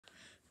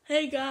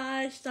Hey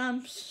guys,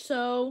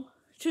 so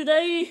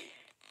today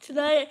you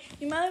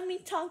remember me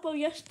talk about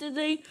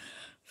yesterday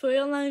for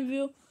airline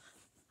review.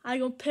 I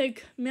go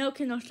pick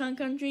American or Sun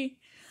Country.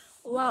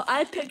 Well,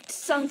 I picked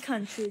Sun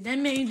Country.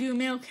 Then maybe do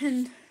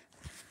American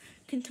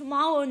can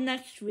tomorrow or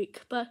next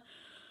week. But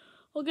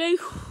okay.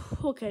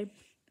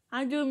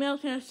 I do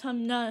American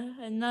some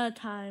another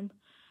time.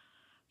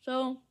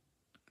 So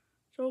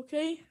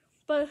okay.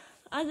 But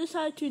I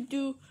decided to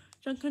do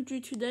Sun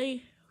Country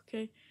today.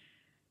 Okay,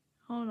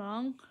 hold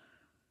on.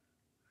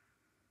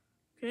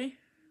 Okay.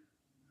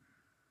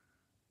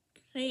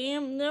 Hey,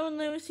 let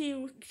me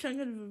see Sun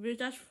Country reviews.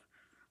 That's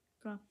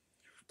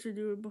to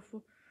do it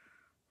before.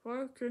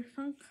 Okay,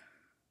 Sun.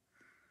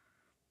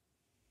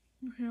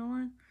 Okay,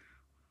 on.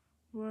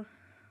 Well,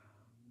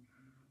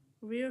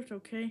 reviews,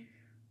 okay.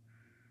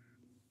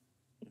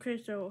 Okay,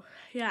 so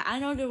yeah, I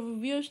know the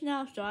reviews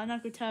now, so I'm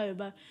not gonna tell you,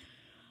 but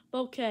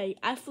okay,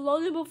 I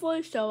floated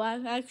before, so I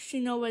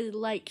actually know what it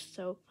likes.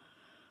 So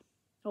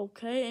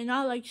okay, and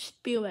I like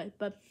Spirit,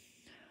 but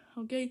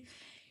okay,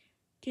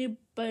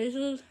 but this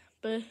is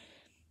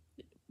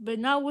but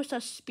not with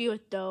a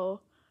Spirit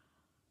though.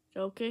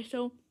 So, okay,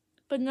 so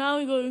but now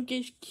we're going to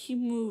just keep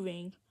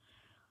moving.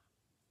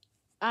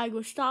 I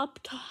will stop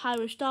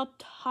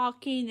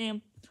talking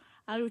and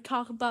I will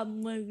talk about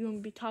what we're going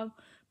to be talking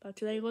about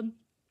today.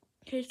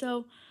 Okay,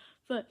 so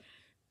but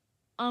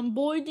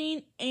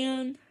boarding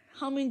and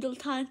how many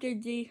times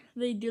they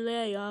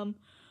delay.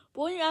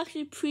 Boarding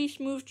actually pretty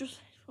smooth,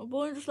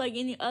 boarding just like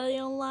any other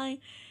airline,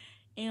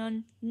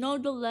 and no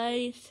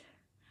delays.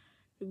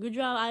 Good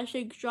job, I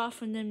say good job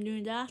for them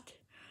doing that.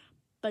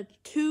 But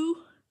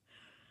two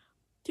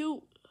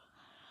so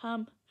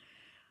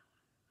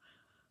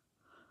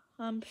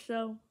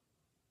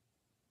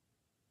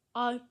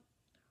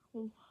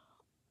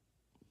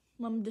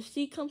the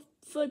seat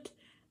comfort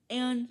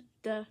and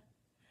the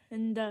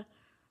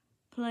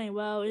plane.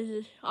 Well, is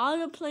it all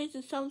the planes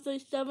in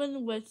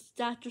 737 with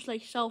that just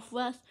like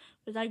Southwest,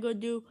 which I go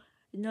do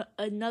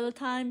another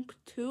time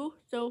too.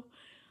 So,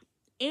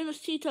 and the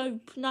seats are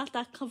not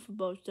that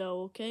comfortable.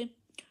 So okay,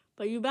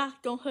 but your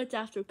back don't hurt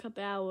after a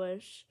couple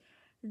hours.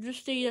 You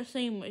just stay the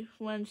same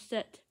when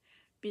sit.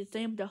 Be the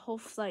same the whole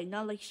flight,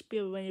 not like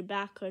Spirit when your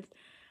back hurts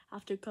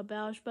after a couple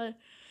hours. But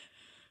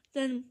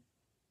then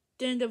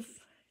the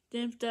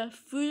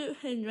food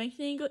and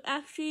drinking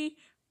actually,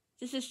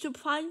 this is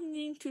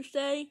surprising to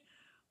say,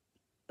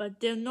 but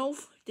they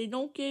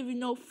don't give you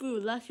no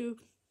food unless you're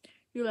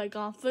like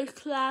on first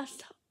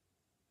class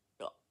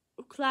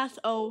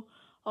or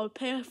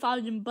pay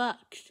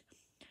 $1,000.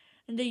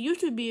 And they used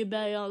to be a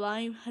better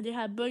airline. They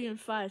had burger and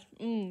fries.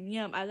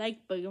 Yeah, I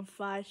like burger and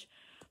fries,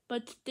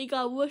 but they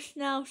got worse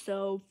now.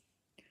 So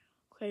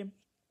okay,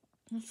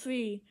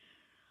 three,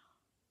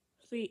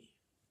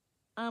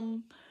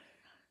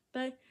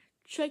 but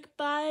check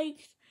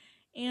bags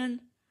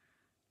and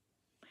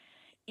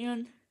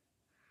and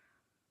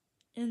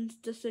and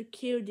the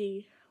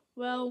security.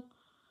 Well,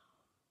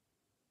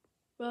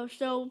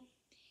 so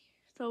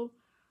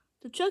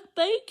the check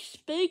bags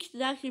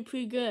is actually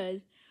pretty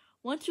good.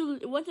 Once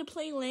the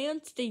plane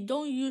lands, they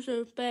don't use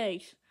their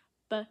bags,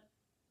 but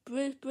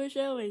British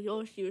Airways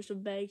always use their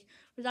bags.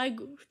 But I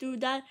do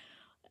that.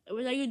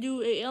 But I could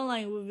do an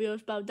airline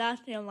reviews about that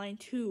airline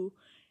too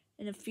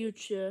in the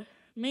future.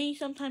 Maybe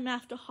sometime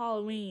after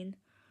Halloween.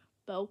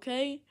 But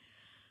okay.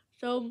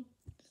 So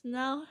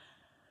now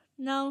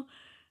now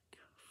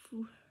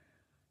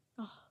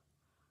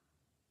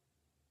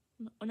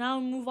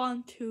move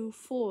on to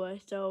four.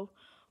 So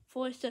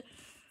four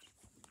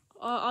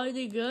are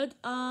they good?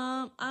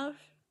 I'll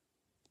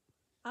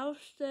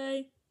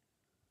say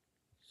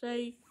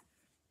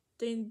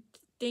they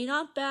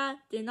not bad.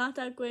 They're not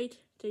that great.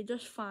 They're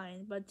just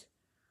fine. But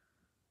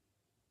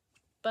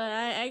but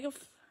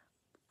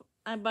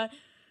I'm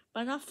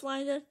not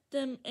flying at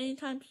them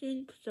anytime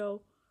soon.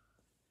 So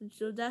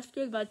that's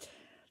good. But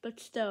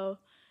still,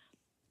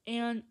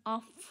 and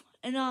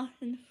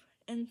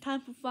and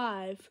time for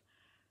five.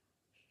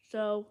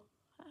 So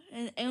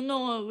and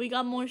no, we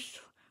got more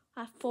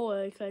at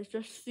four because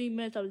just 3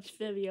 minutes of this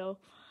video.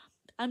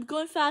 I'm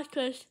going fast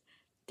because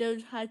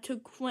I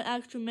took 1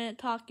 extra minute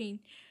talking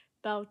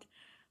about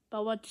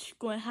what's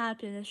going to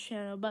happen in this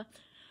channel. But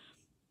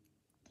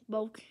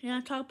can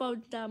I talk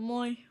about that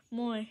more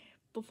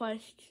before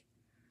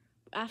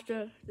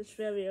after this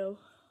video?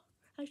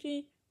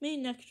 Actually,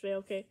 maybe next video,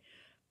 okay.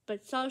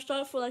 But so I'll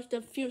start for like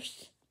the few,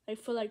 like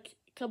for like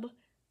couple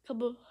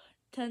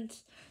 10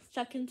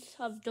 seconds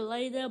of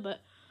delay there.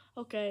 But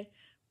okay,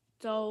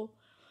 so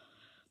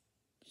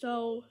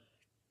the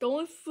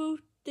only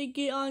food they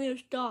get on your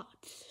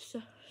dots.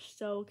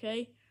 So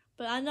okay,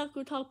 but I'm not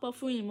gonna talk about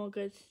food anymore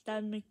because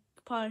that make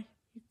you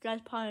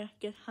guys probably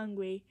get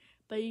hungry.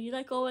 But you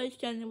like always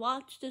can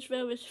watch this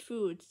video with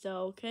food.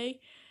 So okay,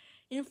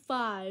 in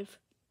five,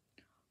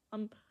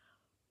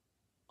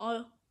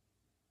 are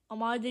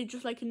are they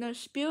just like another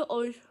Spirit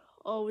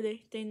or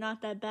they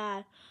not that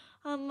bad?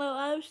 Well,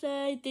 I would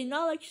say they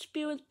not like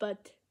Spirits,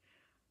 but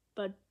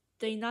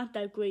they not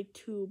that great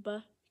too.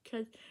 But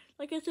because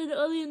like I said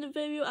earlier in the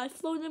video, I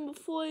flew them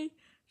before,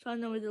 so I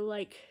know what they're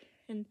like.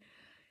 And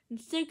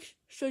 6,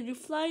 should you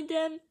fly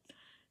them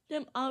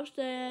I'll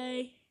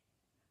say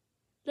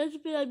let's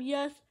be like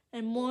yes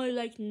and more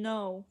like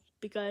no,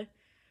 because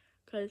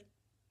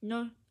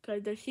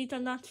the seats are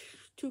not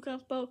too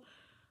comfortable.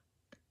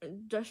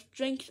 Just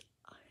drinks,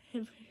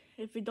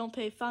 if you don't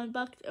pay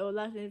 $5, it will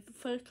last in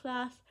first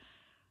class.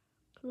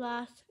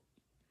 And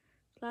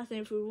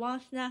if you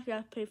want snacks, you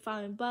have to pay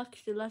 $5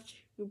 unless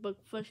you book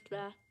first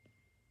class.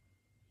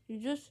 You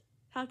just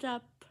have to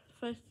have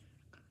first.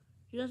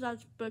 You just have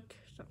to book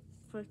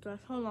first class.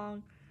 Hold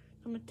on,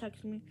 someone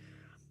text me.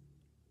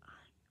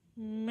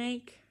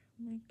 Make.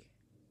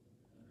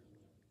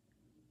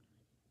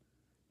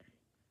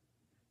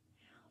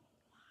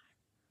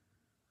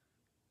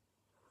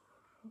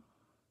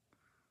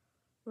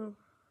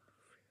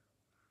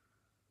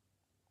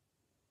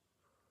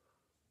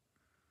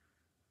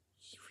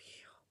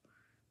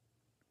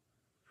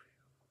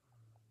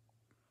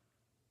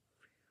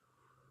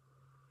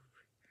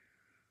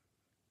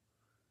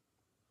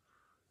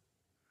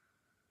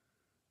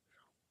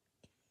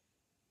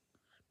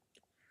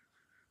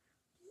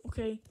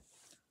 Okay.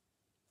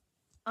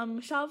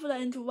 Sorry for that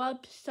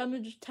interrupt.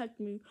 Someone just texted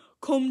me.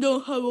 Come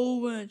down, have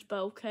orange,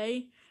 but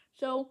okay.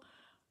 So,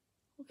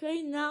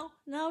 okay, now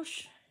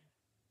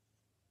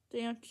the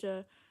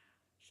answer.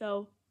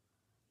 So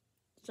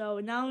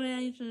now I'm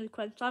answering the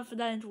question. Sorry for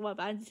that interrupt.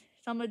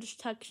 Someone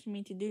just texted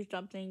me to do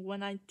something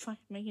when I tried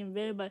making a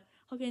video, but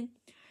okay.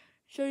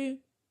 So you,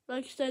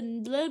 like I said,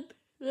 little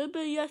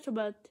bit yes,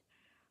 but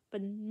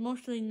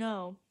mostly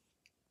no.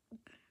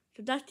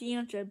 So that's the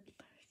answer.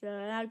 So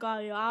I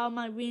got all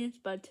my reasons,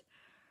 but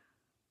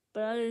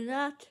other than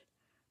that,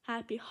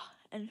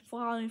 and for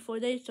Halloween 4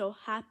 days, so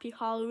happy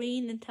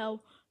Halloween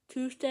until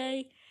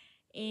Tuesday,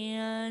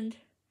 and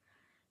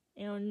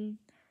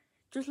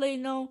just let you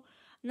know,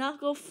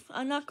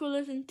 I'm not gonna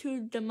listen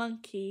to the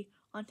monkey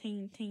on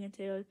Ting and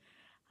Taylor.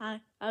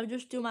 I'll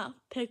just do my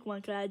pick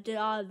one because I did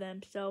all of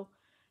them. So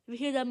if you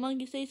hear that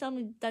monkey say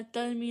something, that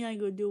doesn't mean I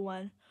go do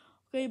one.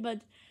 Okay,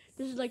 but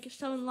this is like a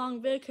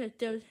 7-long video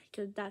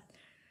because that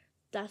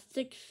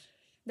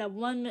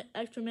 1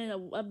 extra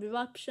minute of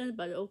eruption.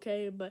 But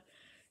okay, but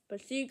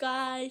see you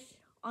guys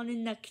on the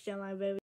next channel video.